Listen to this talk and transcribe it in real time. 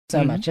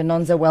So much.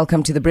 Anonza,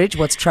 welcome to the bridge.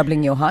 What's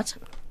troubling your heart?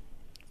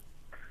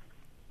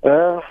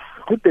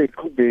 Good day.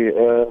 Good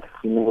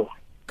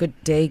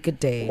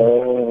day.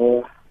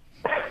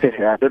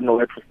 I don't know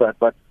where to start,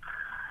 but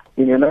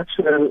in a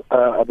nutshell,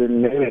 I've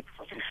been married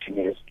for 15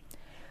 years.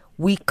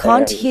 We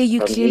can't hear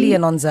you clearly,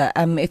 Anonza.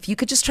 If you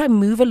could just try and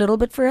move a little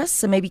bit for us,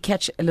 so maybe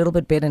catch a little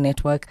bit better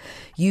network.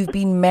 You've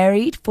been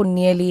married for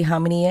nearly how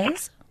many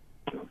years?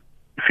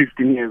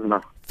 15 years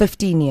now.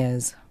 15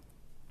 years.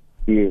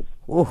 Yes.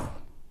 Oh.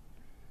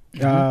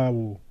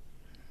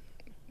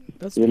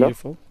 That's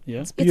beautiful.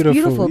 Yeah. It's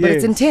beautiful, but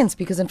it's intense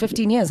because in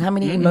 15 years, how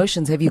many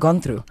emotions have you gone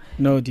through?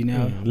 No,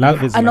 Dina.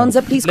 Love is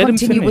Anonza, please Let him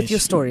continue with finish. your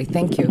story.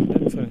 Thank you.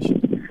 Let me finish.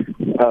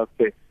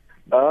 Okay.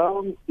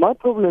 My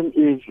problem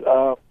is,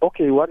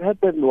 what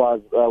happened was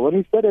when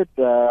we started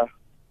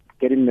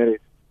getting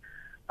married,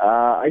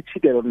 I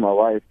cheated on my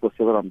wife for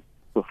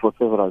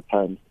several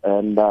times,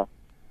 and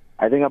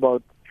I think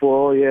about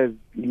 4 years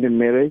in the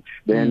marriage.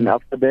 Then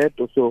after that,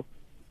 also,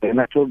 then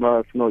I told my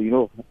wife,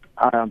 no,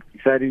 I'm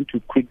deciding to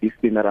quit this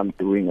thing that I'm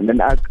doing, and then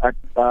I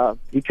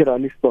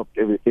literally stopped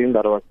everything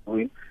that I was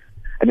doing,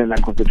 and then I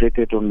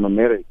concentrated on my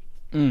marriage.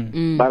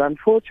 But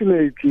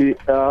unfortunately,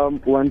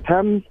 when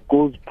time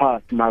goes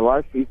past, my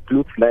wife, it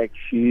looks like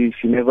she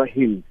never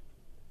healed.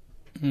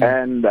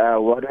 And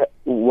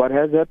what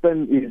has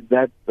happened is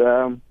that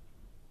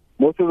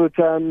most of the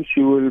time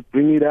she will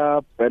bring it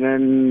up, and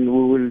then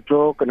we will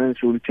talk, and then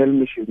she will tell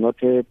me she's not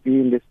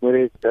happy in this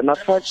marriage. And I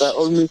tried by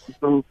all means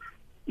to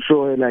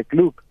show her, like,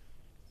 look,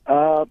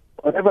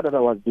 whatever that I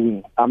was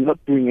doing, I'm not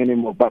doing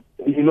anymore. But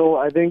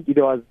I think it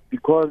was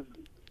because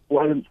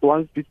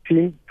once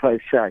bitten,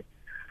 twice shy.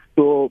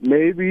 So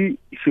maybe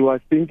she was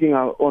thinking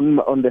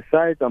on the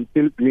side, I'm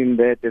still doing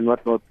that and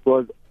whatnot.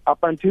 Because up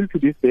until to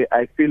this day,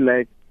 I feel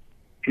like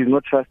she's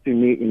not trusting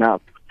me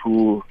enough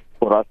for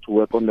us to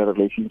work on the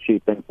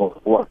relationship and for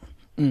what.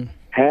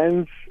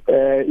 Hence,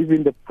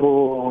 even the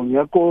pro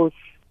Nyakos,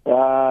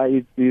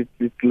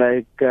 it's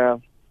like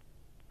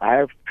I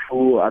have to,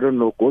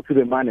 go to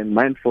the man and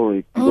mind for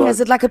it. Is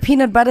it like a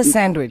peanut butter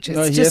sandwich?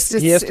 It's he has to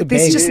there's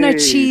beg. just no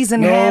cheese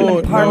and ham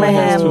and parma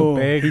ham.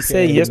 He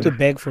said he has to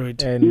beg for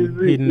it. and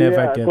he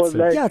never gets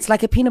it. Yeah, it's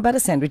like a peanut butter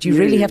sandwich. You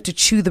really have to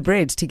chew the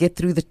bread to get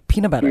through the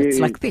peanut butter. It's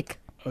like thick.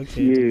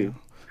 Okay. Yeah.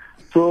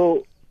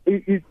 So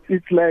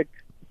it's like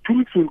 2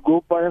 weeks will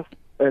go by,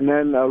 and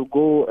then I'll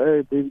go,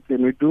 hey, baby,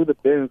 can we do the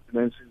dance? And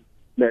then she's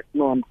like,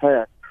 no, I'm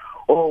tired.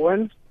 Or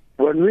when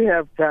we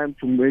have time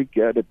to make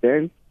the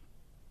dance,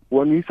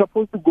 when we're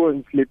supposed to go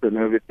and sleep and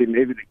everything,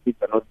 maybe the kids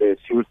are not there,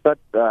 she will start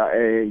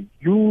a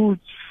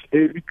huge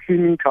heavy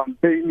cleaning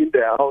campaign in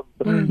the house.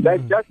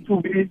 Like, just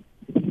to be,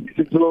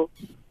 so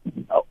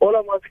all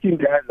I'm asking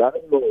guys, I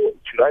don't know,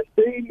 should I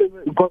stay in the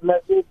marriage? Because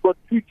like we've got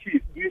 2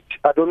 kids, which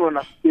I don't want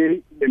to stay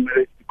in the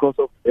marriage because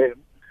of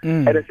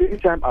them. At the same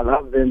time, I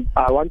love them.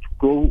 I want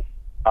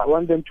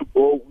them to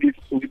go with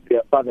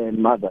their father and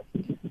mother.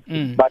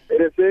 But at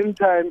the same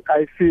time,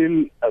 I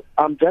feel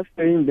I'm just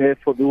staying there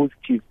for those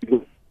kids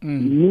because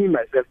me,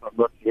 myself, I'm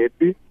not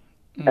happy.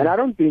 And I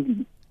don't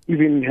think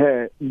even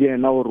her,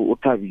 or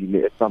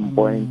Otavile at some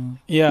point.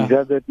 Yeah. It's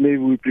just that maybe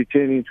we're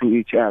pretending to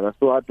each other.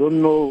 So I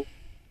don't know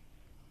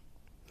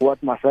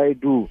what must I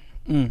do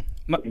in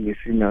this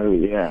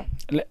scenario,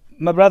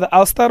 My brother,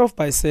 I'll start off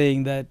by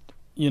saying that,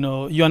 you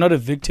are not a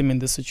victim in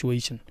this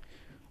situation.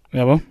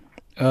 Yeah.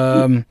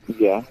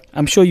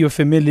 I'm sure you're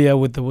familiar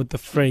with the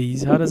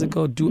phrase. How does it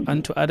go? Do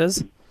unto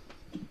others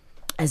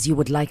As you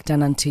would like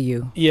done unto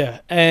you.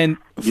 Yeah, and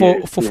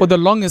for the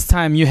longest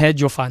time, you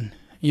had your fun.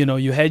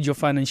 You had your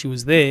fun, and she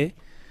was there,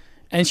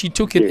 and she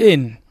took it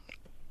in.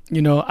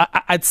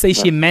 I'd say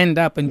she manned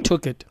up and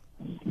took it.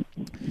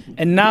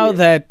 And now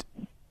that,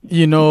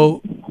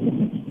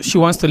 she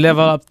wants to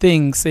level up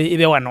things, say,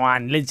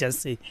 let's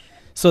just say,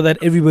 so that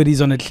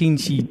everybody's on a clean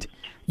sheet,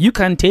 you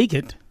can't take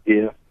it.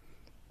 Yeah.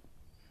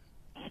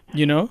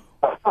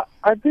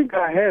 I think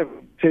I have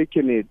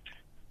taken it.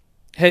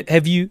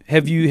 Have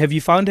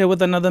you found her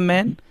with another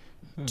man?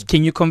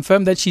 Can you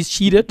confirm that she's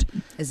cheated?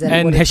 Is that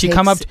and what has she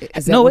come up?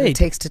 Is that what it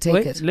takes to take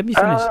wait, it? Let me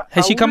finish.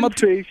 Has she come up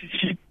to? Say she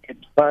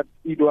cheated, but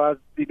it was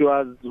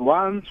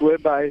once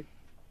whereby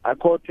I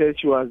caught her.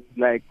 She was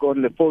like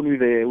on the phone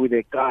with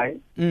a guy.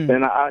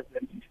 Then I asked,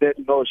 and she said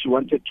no. She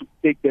wanted to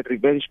take the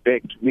revenge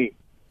back to me.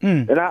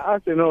 And I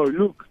asked her, no,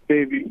 look,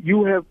 baby,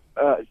 you have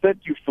said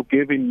you've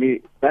forgiven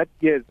me that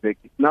years back.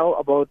 It's now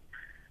about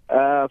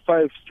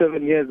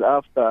 5-7 years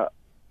after.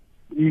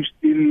 You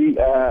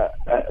still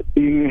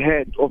being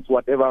head of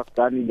whatever I've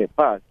done in the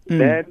past.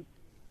 Then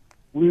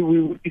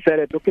we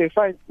decided, okay,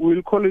 fine,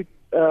 we'll call it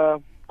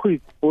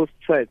quits, both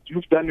sides.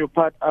 You've done your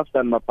part, I've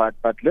done my part,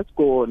 but let's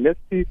go on. Let's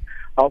see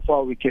how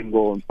far we can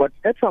go on. But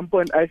at some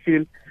point, I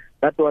feel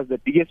that was the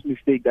biggest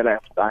mistake that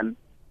I've done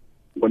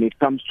when it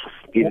comes to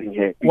forgiving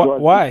her.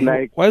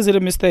 Why? Why is it a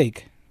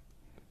mistake?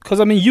 Because,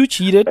 you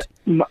cheated,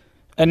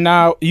 and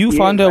now you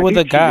found her with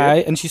a guy,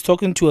 and she's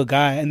talking to a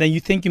guy, and then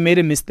you think you made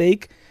a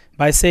mistake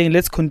by saying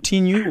let's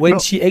continue when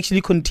she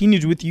actually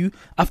continued with you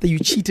after you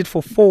cheated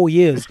for 4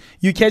 years.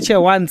 You catch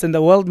her once and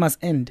the world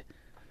must end.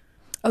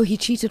 Oh, he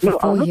cheated for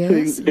 4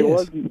 years? There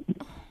wasn't.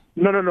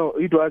 No.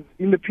 It was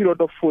in the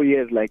period of 4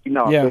 years, like in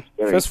our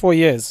first 4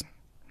 years.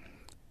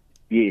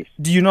 Yes.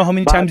 Do you know how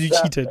many times you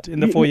cheated in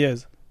the 4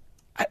 years?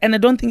 And I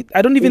don't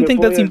even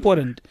think that's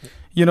important.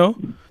 You know,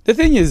 the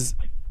thing is,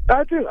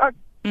 I think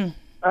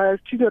I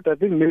cheated. I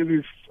think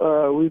maybe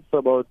with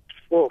about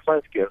 4 or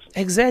 5 girls.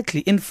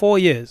 Exactly, in 4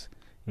 years.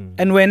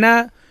 And when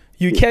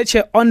you catch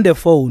her on the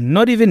phone,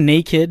 not even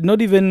naked,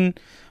 not even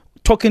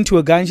talking to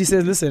a guy, and she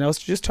says, "Listen, I was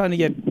just trying to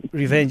get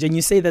revenge," and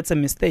you say that's a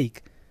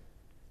mistake.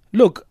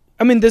 Look,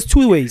 I mean, there's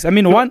two ways. I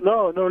mean, one.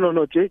 No.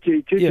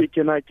 JJ,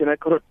 can I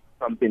correct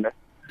something?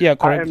 Yeah,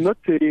 correct. I am not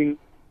saying.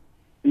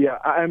 Yeah,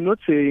 I am not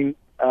saying.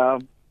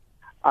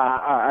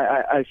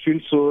 I feel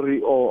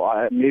sorry,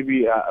 or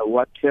maybe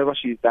whatever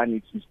she's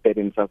done is bad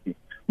and something.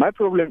 My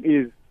problem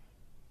is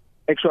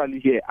actually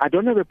here. I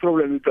don't have a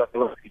problem with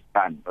whatever she's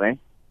done, right?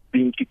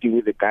 Being cheating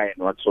with the guy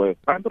and whatsoever.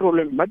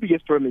 My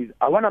biggest problem is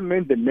I want to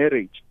mend the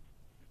marriage,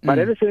 but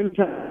at the same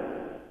time,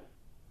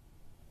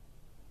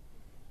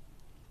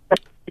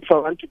 if I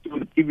want to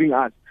do giving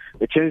us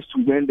a chance to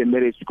mend the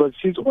marriage, because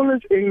she's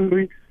always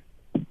angry.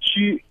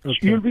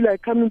 You'll be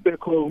like coming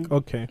back home.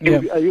 Okay.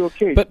 Yeah. Are you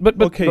okay? Okay.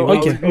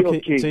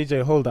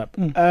 JJ, hold up.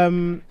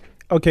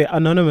 Okay,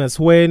 Anonymous,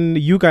 when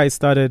you guys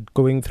started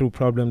going through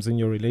problems in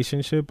your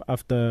relationship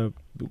after,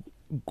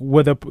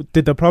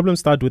 did the problem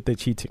start with the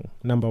cheating?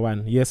 Number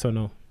one, yes or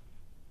no?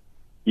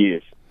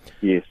 Yes.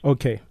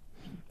 Okay.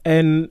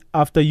 And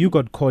after you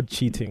got caught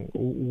cheating,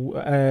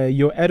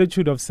 your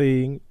attitude of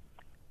saying,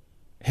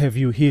 have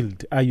you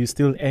healed? Are you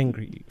still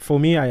angry? For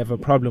me, I have a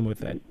problem with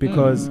that,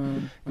 because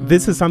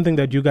this is something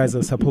that you guys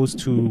are supposed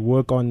to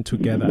work on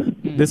together.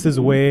 This is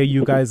where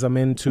you guys are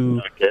meant to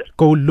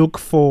go look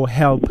for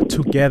help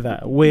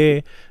together,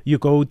 where you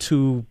go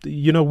to,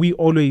 we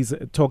always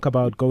talk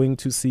about going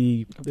to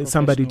see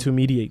somebody to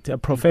mediate, a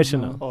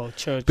professional, or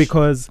church,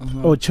 because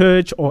or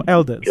church or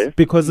elders,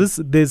 because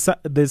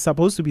there's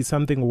supposed to be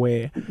something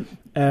where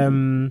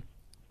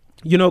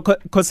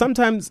because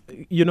sometimes,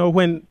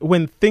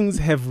 when things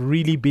have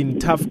really been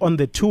tough on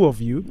the two of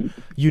you,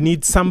 you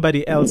need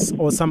somebody else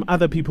or some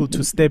other people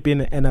to step in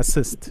and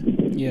assist.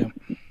 Yeah.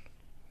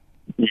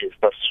 Yes,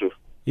 that's true.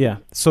 Yeah.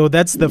 So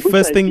that's the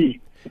first thing.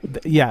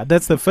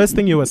 That's the first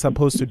thing you were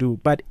supposed to do.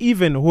 But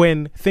even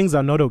when things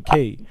are not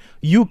okay,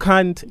 you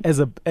can't, as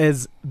a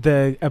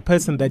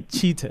person that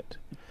cheated,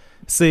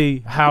 say,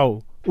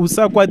 "How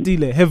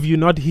Usakwadile, have you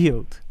not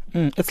healed?"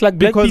 It's like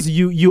because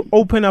you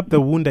open up the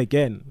wound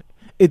again.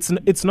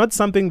 It's not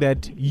something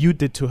that you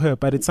did to her,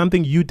 but it's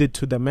something you did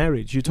to the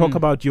marriage. You talk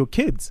about your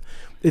kids.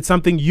 It's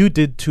something you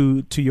did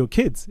to your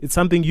kids. It's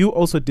something you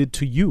also did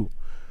to you.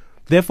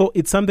 Therefore,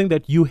 it's something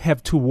that you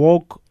have to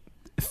walk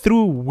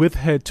through with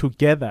her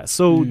together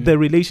so the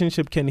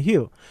relationship can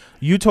heal.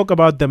 You talk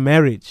about the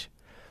marriage.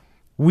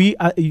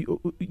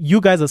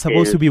 You guys are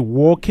supposed to be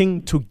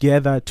walking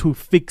together to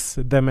fix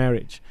the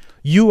marriage.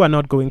 You are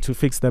not going to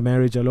fix the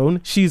marriage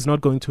alone. She's not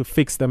going to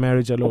fix the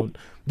marriage alone.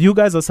 You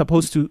guys are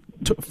supposed to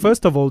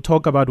first of all,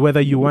 talk about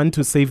whether you want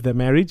to save the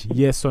marriage,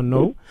 yes or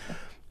no.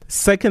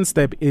 Second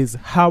step is,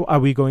 how are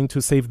we going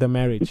to save the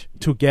marriage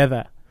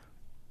together?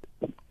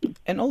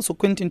 And also,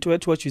 Quentin, to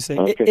add to what you say,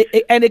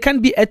 and it can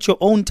be at your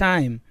own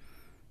time.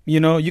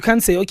 You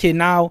can't say, okay,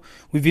 now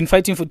we've been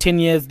fighting for 10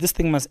 years, this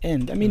thing must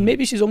end. I mean,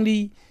 maybe she's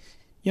only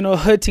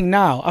hurting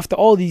now. After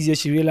all these years,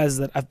 she realizes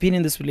that I've been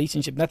in this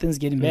relationship, nothing's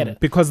getting better.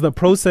 Because the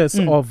process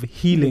of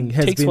healing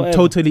has been forever.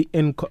 Totally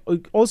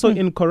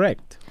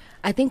incorrect.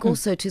 I think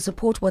also, to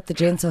support what the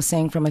gents are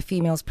saying from a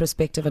female's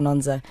perspective,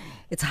 Anonza,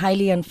 it's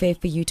highly unfair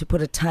for you to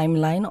put a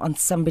timeline on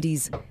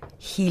somebody's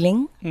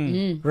healing,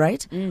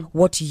 right?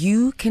 What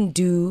you can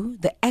do,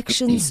 the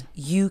actions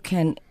you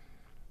can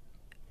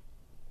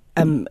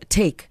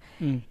take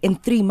in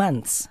 3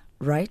 months,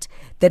 right,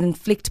 that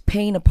inflict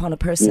pain upon a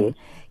person,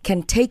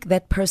 can take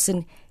that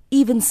person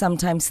even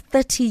sometimes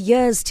 30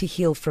 years to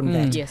heal from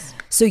that. Yes.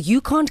 So you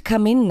can't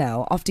come in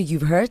now after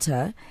you've hurt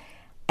her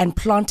and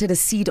planted a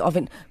seed of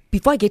it.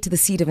 Before I get to the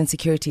seed of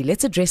insecurity,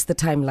 let's address the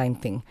timeline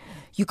thing.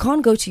 You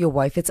can't go to your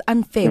wife. It's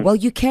unfair. Well,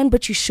 you can,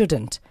 but you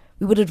shouldn't.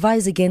 We would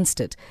advise against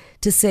it,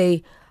 to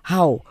say,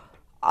 how?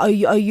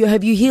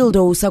 Have you healed,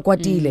 or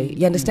Sakwatile?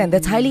 You understand?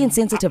 That's highly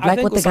insensitive,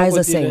 like what the guys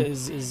are saying.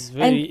 Is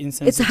very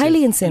insensitive. It's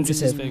highly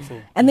insensitive.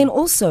 And then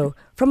also,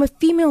 from a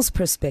female's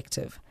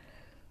perspective,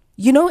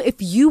 if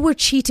you were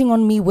cheating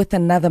on me with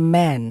another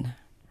man,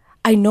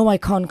 I know I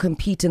can't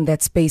compete in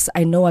that space.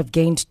 I know I've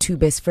gained 2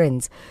 best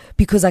friends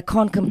because I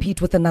can't compete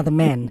with another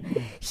man.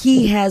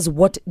 He has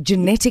what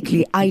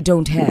genetically I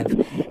don't have,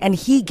 and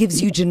he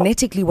gives you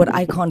genetically what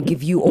I can't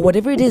give you, or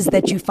whatever it is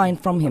that you find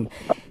from him.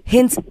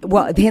 Hence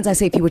I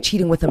say, if you were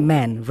cheating with a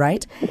man,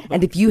 right?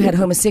 And if you had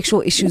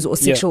homosexual issues or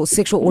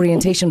sexual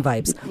orientation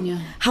vibes. Yeah.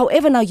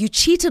 However, now you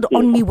cheated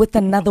on me with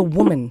another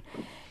woman.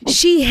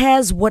 She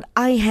has what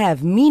I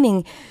have,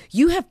 meaning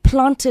you have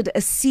planted a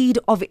seed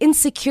of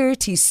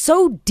insecurity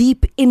so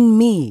deep in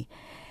me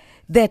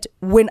that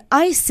when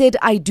I said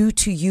I do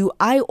to you,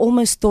 I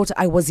almost thought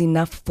I was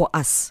enough for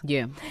us.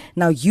 Yeah.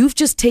 Now you've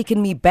just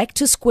taken me back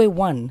to square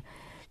one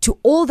to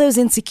all those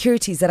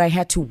insecurities that I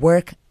had to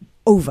work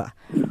over.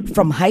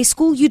 From high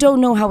school, you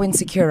don't know how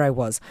insecure I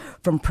was.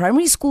 From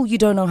primary school, you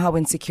don't know how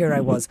insecure I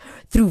was.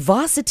 Through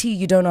varsity,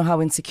 you don't know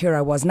how insecure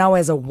I was. Now,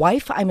 as a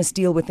wife, I must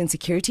deal with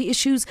insecurity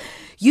issues.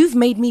 You've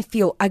made me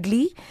feel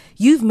ugly.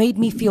 You've made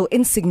me feel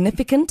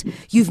insignificant.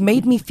 You've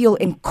made me feel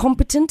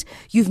incompetent.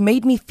 You've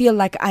made me feel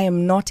like I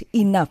am not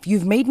enough.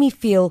 You've made me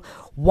feel,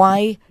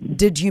 why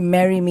did you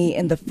marry me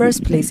in the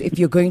first place if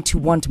you're going to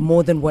want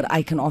more than what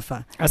I can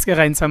offer? But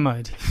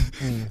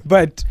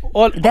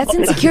that's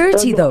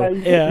insecurity, though.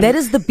 Yeah. That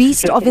is the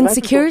beast of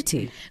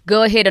insecurity.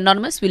 Go ahead,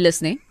 Anonymous. We're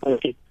listening.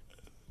 Okay.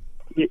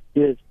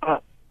 Yes.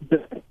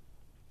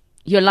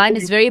 Your line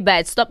is very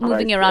bad. Stop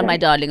moving around, my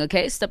darling,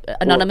 okay? Stop.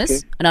 Anonymous.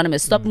 Okay.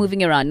 Anonymous, stop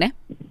moving around, ne?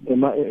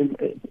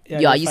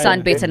 Yeah, you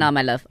sound better now,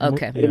 my love.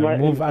 Okay.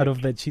 Move out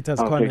of the cheetah's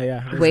corner.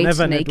 Yeah. There's Wait,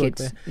 never naked.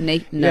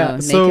 network there. No,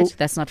 naked.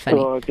 That's not funny.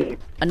 Okay.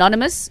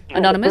 Anonymous,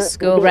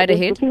 go right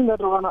ahead. The thing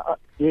that I wanna,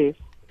 yes.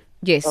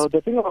 Yes.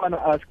 The thing I want to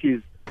ask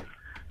is,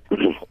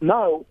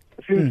 now,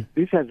 since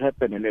this has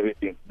happened and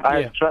everything,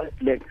 I've tried,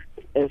 like,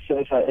 as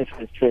I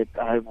said,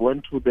 I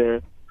went to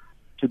the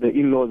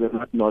in-laws and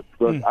whatnot,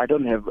 because I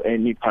don't have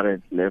any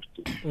parents left.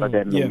 But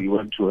then we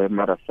went to her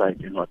mother's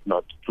side and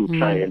whatnot to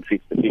try and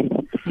fix the thing.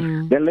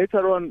 Then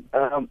later on,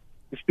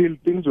 still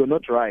things were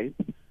not right.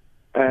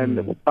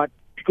 And but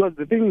because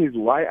the thing is,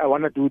 why I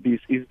want to do this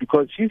is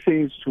because she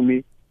says to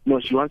me, no,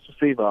 she wants to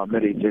save our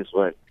marriage as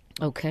well.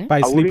 Okay.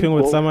 By sleeping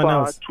with someone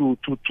else. No.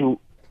 That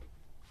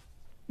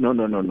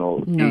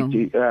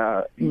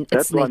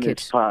one naked.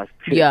 is past.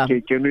 Yeah.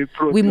 Can we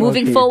proceed? We're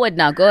moving forward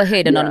now. Go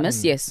ahead,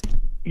 Anonymous. Yes.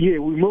 Yeah,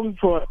 we're moving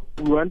forward.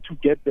 We want to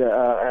get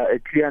a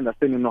clear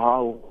understanding of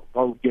how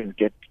we can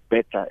get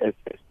better as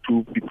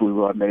two people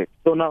who are married.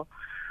 So now,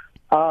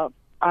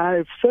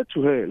 I've said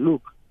to her,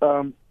 look,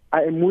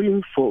 I am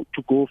willing to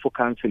go for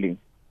counseling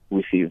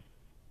with you.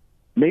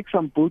 Make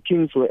some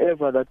bookings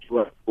wherever that you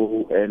want to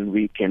go, and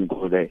we can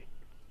go there.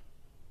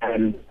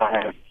 And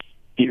I have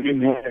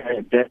given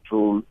her that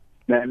role.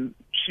 Then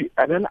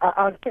I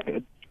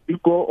said, you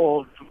go,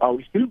 or are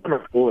we still going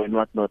to go and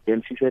whatnot?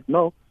 And she said,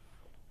 no,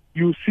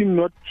 you seem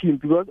not keen.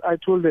 Because I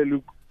told her,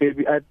 look,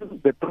 baby, I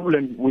think the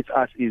problem with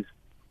us is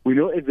we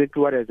know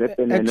exactly what has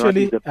happened. Actually, and what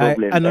is the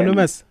problem.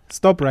 Anonymous,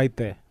 stop right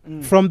there.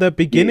 From the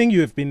beginning,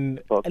 you have been,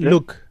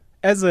 look,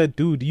 as a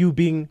dude,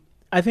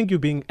 I think you're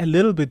being a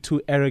little bit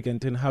too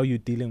arrogant in how you're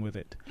dealing with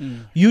it.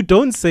 You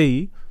don't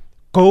say,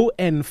 go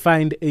and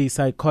find a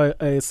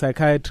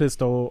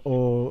psychiatrist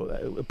or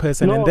a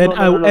person, and then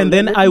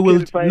I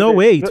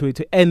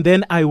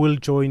will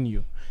join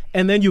you,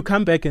 and then you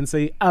come back and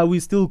say, are we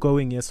still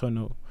going, yes or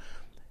no?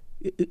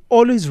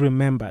 Always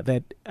remember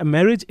that a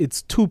marriage,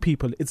 it's two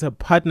people, it's a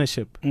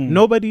partnership.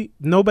 Nobody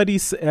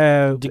dictates.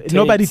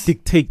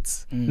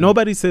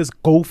 Nobody says,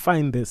 go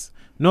find this.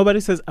 Nobody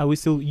says, are we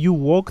still? You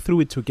walk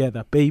through it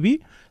together,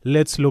 baby.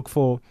 Let's look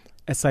for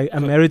a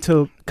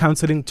marital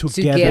counseling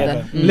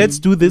together. Let's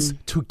do this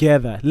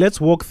together. Let's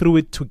walk through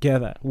it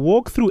together.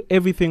 Walk through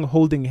everything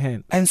holding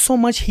hands. And so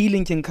much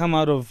healing can come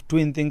out of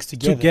doing things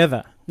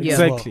together. Yeah.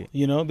 Exactly.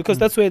 Well, because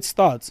that's where it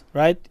starts,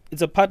 right?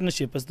 It's a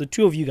partnership. It's the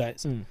two of you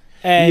guys.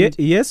 And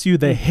yes, you're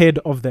the head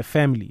of the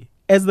family.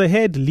 As the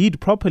head,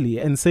 lead properly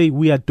and say,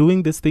 we are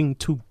doing this thing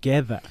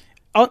together.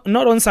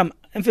 Not on some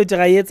because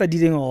but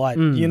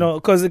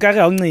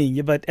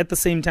at the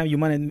same time you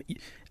might.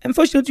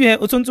 Unfortunately,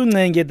 it's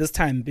not get this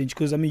time,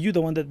 because you're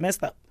the one that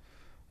messed up.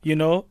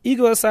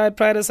 Ego aside,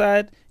 pride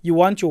aside, you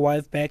want your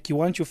wife back, you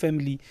want your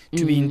family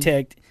to be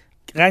intact.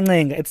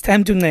 It's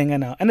time to nanga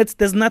now, and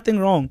there's nothing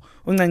wrong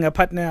with a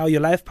partner or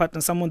your life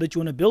partner, someone that you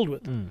want to build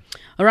with.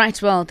 All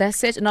right, well,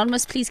 that's it.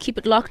 Anonymous, please keep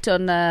it locked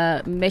on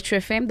Metro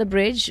FM, The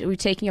Bridge. We're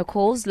taking your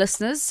calls,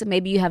 listeners.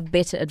 Maybe you have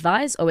better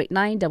advice.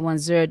 089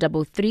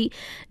 110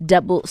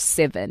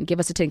 3377. Give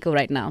us a tinkle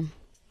right now.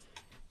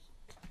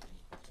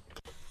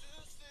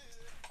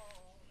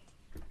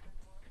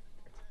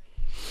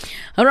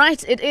 All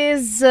right, it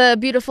is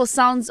beautiful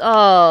sounds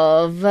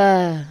of...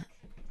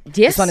 Yes.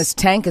 This one is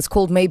Tank. It's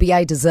called Maybe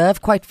I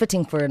Deserve. Quite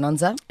fitting for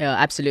Anonza. Yeah,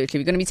 absolutely.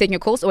 We're going to be taking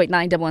your calls.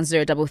 089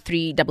 110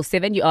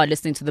 3377. You are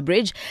listening to The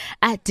Bridge.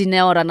 At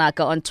Dineo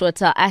Ranaka on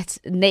Twitter. At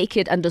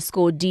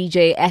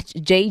naked_DJ. At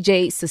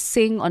JJ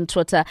Sasing on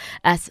Twitter.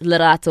 At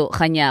Lerato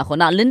Khanyaho.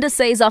 Now, Linda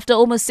says after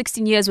almost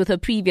 16 years with her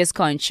previous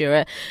car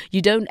insurer,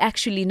 you don't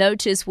actually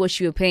notice what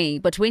you were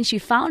paying. But when she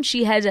found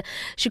she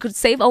could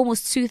save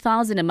almost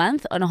 2,000 a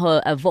month on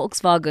her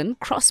Volkswagen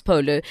Cross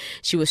Polo,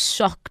 she was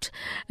shocked.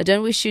 I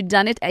don't wish you'd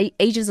done it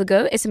ages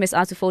ago. SMS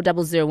out to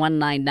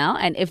 40019 now,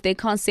 and if they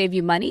can't save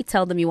you money,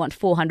 tell them you want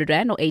 400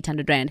 Rand or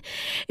 800 Rand.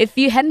 If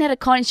you hadn't had a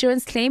car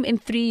insurance claim in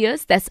 3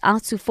 years, that's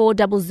out to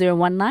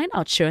 40019.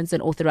 Outsurance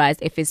and authorized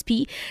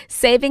FSP.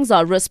 Savings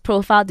are risk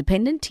profile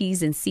dependent.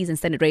 T's and C's and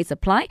standard rates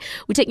apply.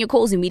 We're taking your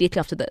calls immediately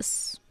after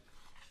this.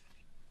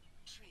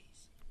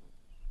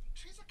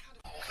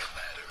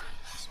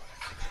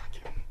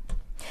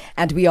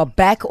 And we are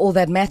back. All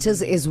that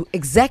matters is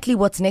exactly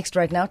what's next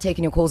right now.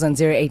 Taking your calls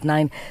on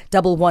 089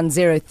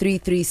 110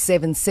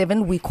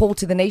 3377. We call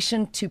to the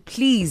nation to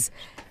please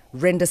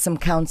render some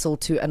counsel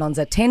to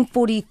Anonza.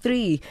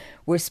 10:43.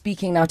 We're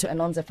speaking now to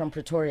Anonza from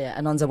Pretoria.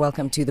 Anonza,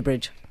 welcome to the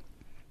bridge.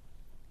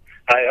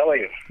 Hi, how are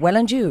you? Well,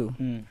 and you?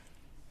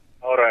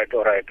 All right.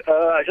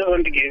 I just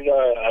want to give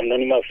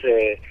Anonymous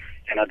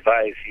an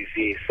advice, you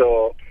see.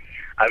 So,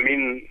 I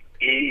mean,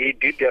 he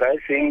did the right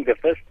thing. The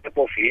first step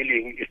of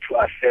healing is to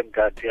accept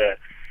that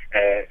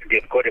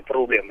they've got a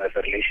problem as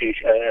a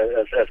relationship,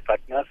 as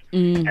partners,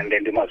 and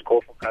then they must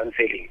go for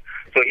counseling.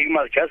 So he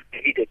must just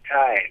give it a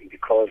time,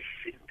 because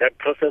that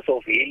process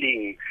of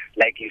healing,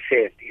 like he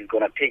said, is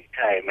going to take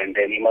time, and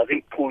then he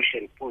mustn't push.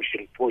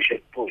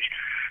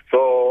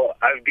 So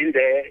I've been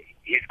there.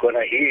 He's going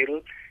to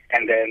heal.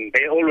 And then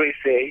they always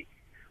say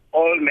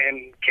all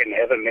men can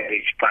have a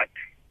marriage, but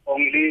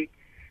only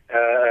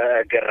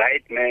the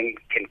right man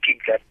can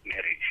keep that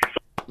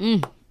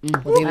marriage. I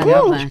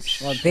love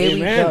that. Well, there we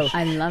go.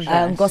 I love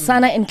that.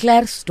 Gosana in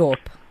Klerksdorp.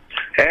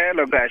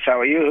 Hello, guys. How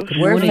are you?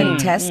 We're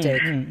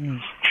fantastic.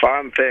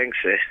 Fine, thanks.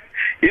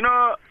 You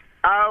know,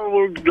 I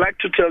would like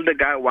to tell the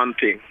guy one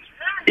thing.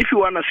 If you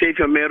want to save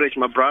your marriage,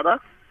 my brother,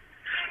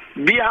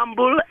 be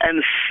humble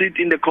and sit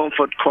in the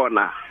comfort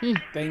corner.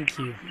 Thank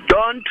you.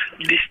 Don't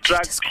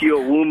distract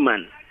your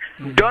woman.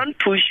 Don't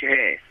push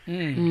her.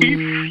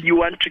 If you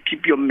want to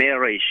keep your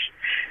marriage,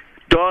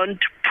 don't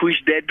push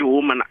that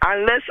woman,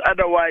 unless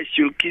otherwise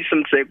you'll kiss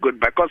and say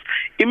goodbye. Because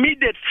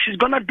immediately she's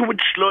going to do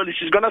it slowly.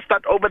 She's going to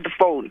start over the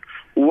phone,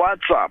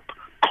 WhatsApp,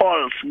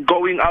 calls,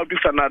 going out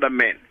with another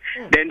man.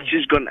 Then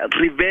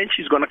revenge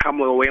is going to come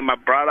away, my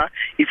brother,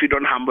 if you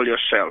don't humble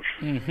yourself.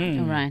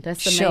 All right,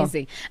 that's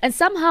amazing. And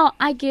somehow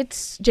I get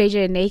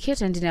JJ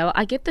naked, and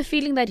I get the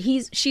feeling that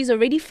she's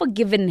already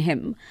forgiven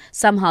him.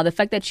 Somehow the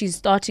fact that she's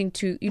starting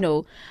to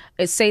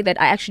say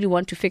that I actually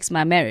want to fix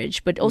my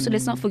marriage, but also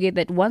let's not forget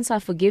that once I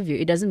forgive you,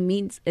 it doesn't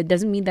mean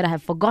that I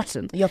have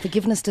forgotten. Your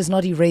forgiveness does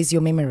not erase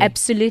your memory.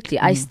 Absolutely.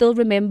 I still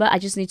remember. I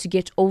just need to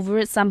get over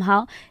it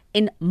somehow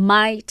in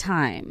my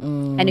time.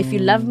 And if you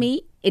love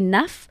me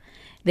enough,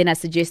 then I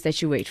suggest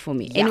that you wait for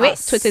me. Yes. Anyway,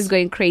 Twitter is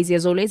going crazy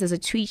as always. There's a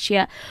tweet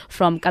here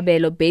from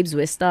Kabelo Babes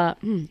Wester.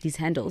 These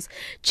handles.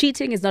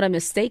 Cheating is not a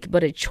mistake,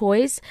 but a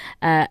choice.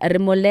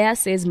 Remolea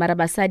says,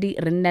 Marabasadi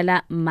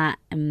Rendela ma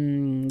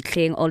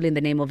playing all in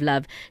the name of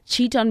love.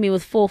 Cheat on me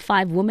with 4 or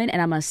 5 women,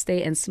 and I must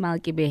stay and smile,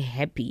 be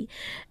happy.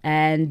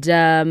 And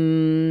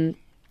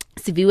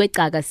Siviwe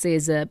Kaga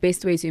says,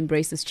 best way to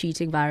embrace this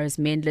cheating virus,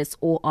 mendless,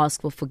 or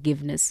ask for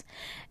forgiveness.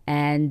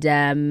 And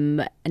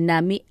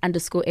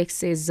Nami_X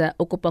says,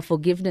 Okopa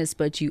forgiveness,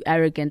 but you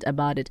arrogant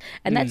about it.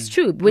 And that's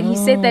true. When he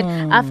said that,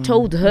 I've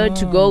told her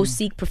to go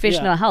seek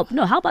professional help.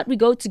 No, how about we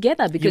go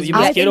together? Because you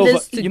must get over.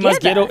 You must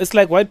get over. It's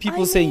like white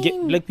people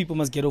saying black people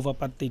must get over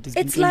apartheid.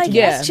 It's like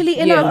actually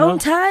in our own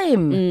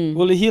time.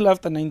 Will heal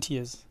after 90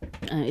 years?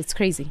 It's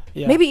crazy.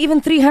 Yeah. Maybe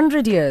even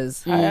 300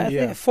 years. I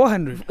think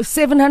 400.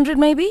 700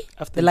 maybe?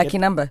 After the lucky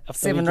number.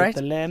 7, right?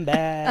 The land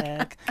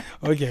back.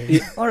 Okay.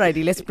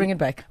 Alrighty, let's bring it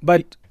back.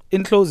 But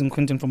in closing,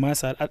 Quentin, from my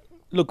side,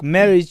 look,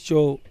 marriage,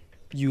 Joe,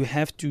 you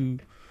have to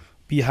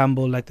be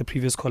humble, like the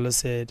previous caller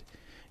said.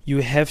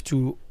 You have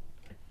to,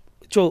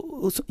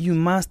 Joe, you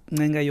must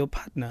nanga your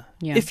partner.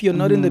 Yeah. If you're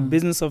not in the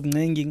business of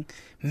nanging,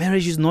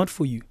 marriage is not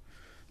for you.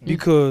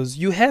 Because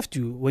you have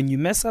to. When you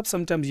mess up,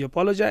 sometimes you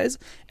apologize.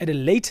 At a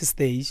later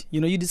stage,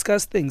 you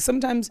discuss things.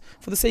 Sometimes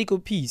for the sake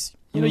of peace,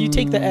 you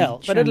take the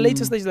L. But at a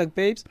later stage, like,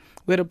 babes,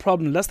 we had a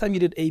problem. Last time you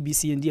did A, B,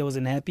 C, and D, I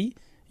wasn't happy.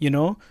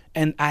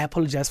 And I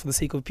apologize for the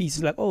sake of peace.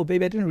 It's like, oh,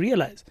 baby, I didn't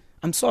realize.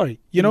 I'm sorry,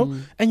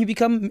 and you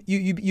become,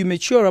 you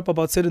mature up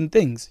about certain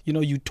things.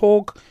 You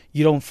talk,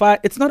 you don't fight.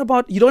 It's not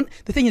about, the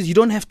thing is, you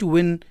don't have to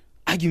win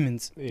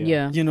arguments.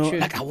 Yeah. True.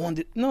 Like I want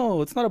it.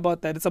 No, it's not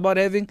about that. It's about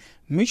having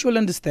mutual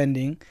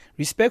understanding,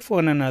 respect for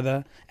one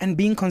another, and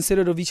being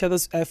considerate of each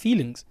other's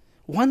feelings.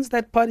 Once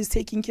that part is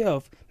taken care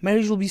of,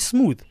 marriage will be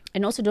smooth.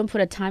 And also, don't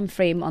put a time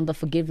frame on the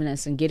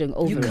forgiveness and getting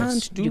over it. You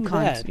can't do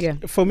that. Yeah.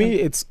 For me,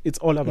 it's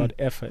all about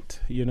effort.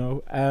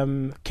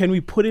 Can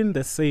we put in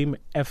the same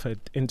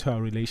effort into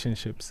our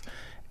relationships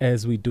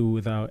as we do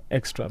with our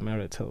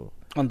extramarital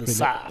on the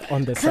side?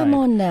 Come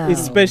on now.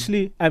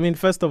 Especially,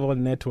 first of all,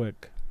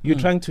 network. You're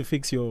trying to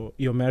fix your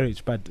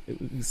marriage, but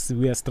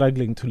we are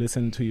struggling to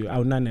listen to you.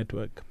 Our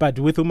network. But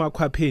with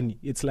Umakwapeni,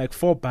 it's like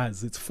 4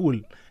 bars. It's full.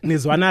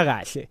 Nizwana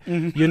gahle.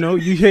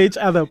 You hear each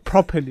other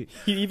properly.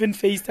 You even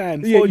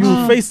FaceTime. Yeah, you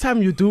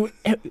FaceTime. You do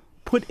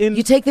put in.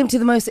 You take them to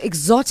the most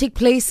exotic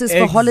places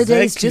for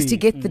holidays just to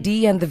get the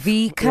D and the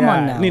V. Come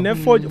on now.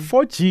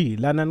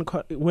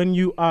 4G. When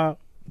you are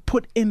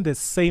put in the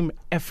same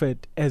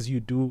effort as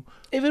you do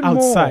even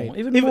outside. More,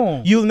 even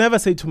more. You'll never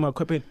say to my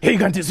couple, hey, you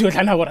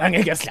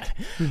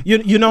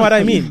know what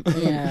I mean?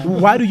 Yeah.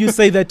 Why do you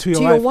say that to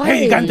your wife?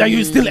 Hey, Ganda,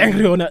 you still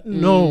angry on it?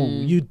 No,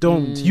 you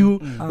don't.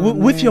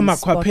 With your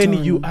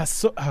makwapeni, you are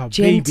so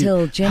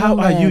gentle, baby. How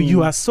are you?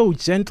 You are so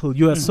gentle.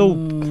 You are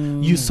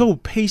so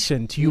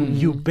patient.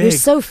 You beg. You're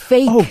so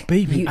fake. Oh,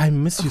 baby, I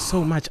miss you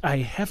so much. I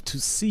have to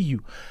see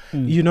you.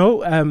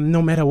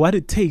 No matter what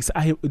it takes,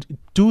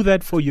 do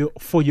that for your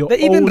They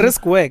even own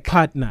risk work.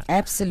 partner.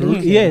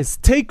 Absolutely. Yes,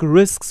 take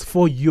risks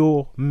for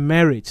your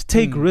marriage.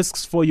 Take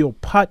risks for your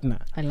partner.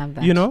 I love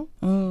that. You know?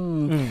 I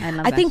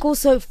love I that. think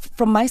also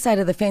from my side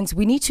of the fence,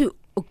 we need to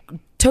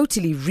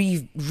totally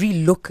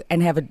re-look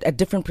and have a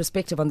different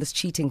perspective on this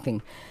cheating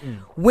thing.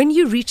 When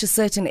you reach a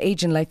certain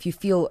age in life, you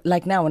feel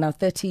like now in our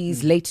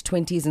 30s, late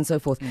 20s and so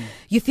forth,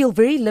 you feel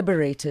very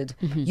liberated.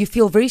 You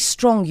feel very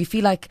strong. You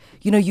feel like,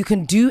 you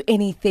can do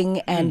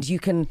anything and you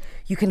can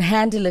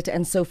handle it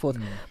and so forth.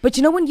 But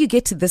when you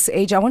get to this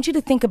age, I want you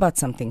to think about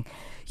something.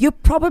 You're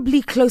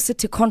probably closer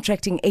to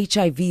contracting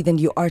HIV than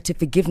you are to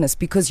forgiveness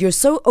because you're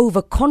so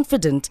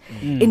overconfident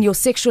in your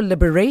sexual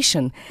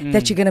liberation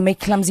that you're going to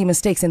make clumsy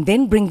mistakes and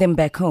then bring them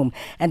back home.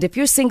 And if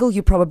you're single,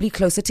 you're probably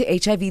closer to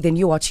HIV than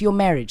you are to your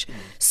marriage.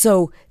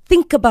 So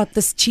think about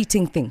this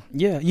cheating thing.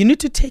 Yeah, you need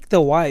to take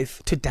the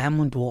wife to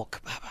Diamond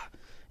Walk, Baba.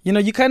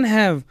 You can't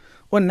have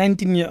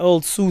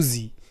 19-year-old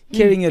Susie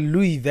carrying a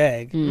Louis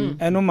bag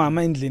and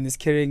Mama Indlin is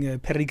carrying a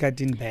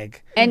Pericardin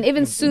bag. And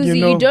even Susie,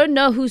 you don't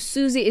know who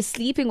Susie is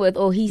sleeping with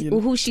or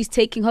who she's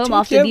taking home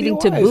after leaving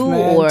Taboo.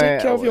 Or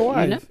take care of your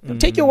wife.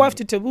 Take your wife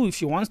to Taboo if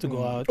she wants to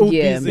go out.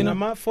 Yeah,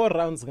 4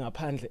 rounds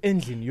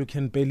ngaphandle, you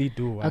can barely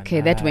do one.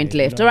 Okay, that went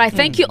left. All right,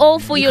 thank you all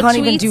for your tweets.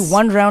 You can't even do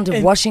one round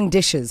of washing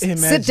dishes.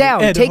 Sit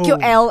down, at take home.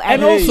 your L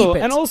and keep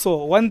it. And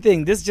also, one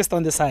thing, this is just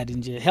on the side,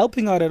 Nje.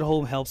 Helping out at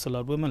home helps a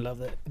lot. Women love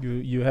that.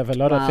 You have a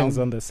lot of things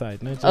on the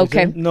side. No,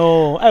 Okay.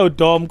 No, oh,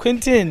 Dom,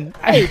 Quentin.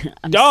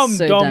 I'm done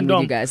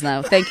with you guys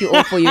now. Thank you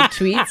all for your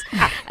tweets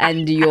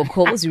and your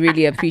calls.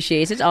 Really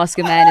appreciate it. Ask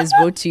a Man is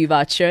brought to you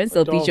by insurance.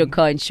 They'll beat your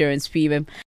car insurance premium.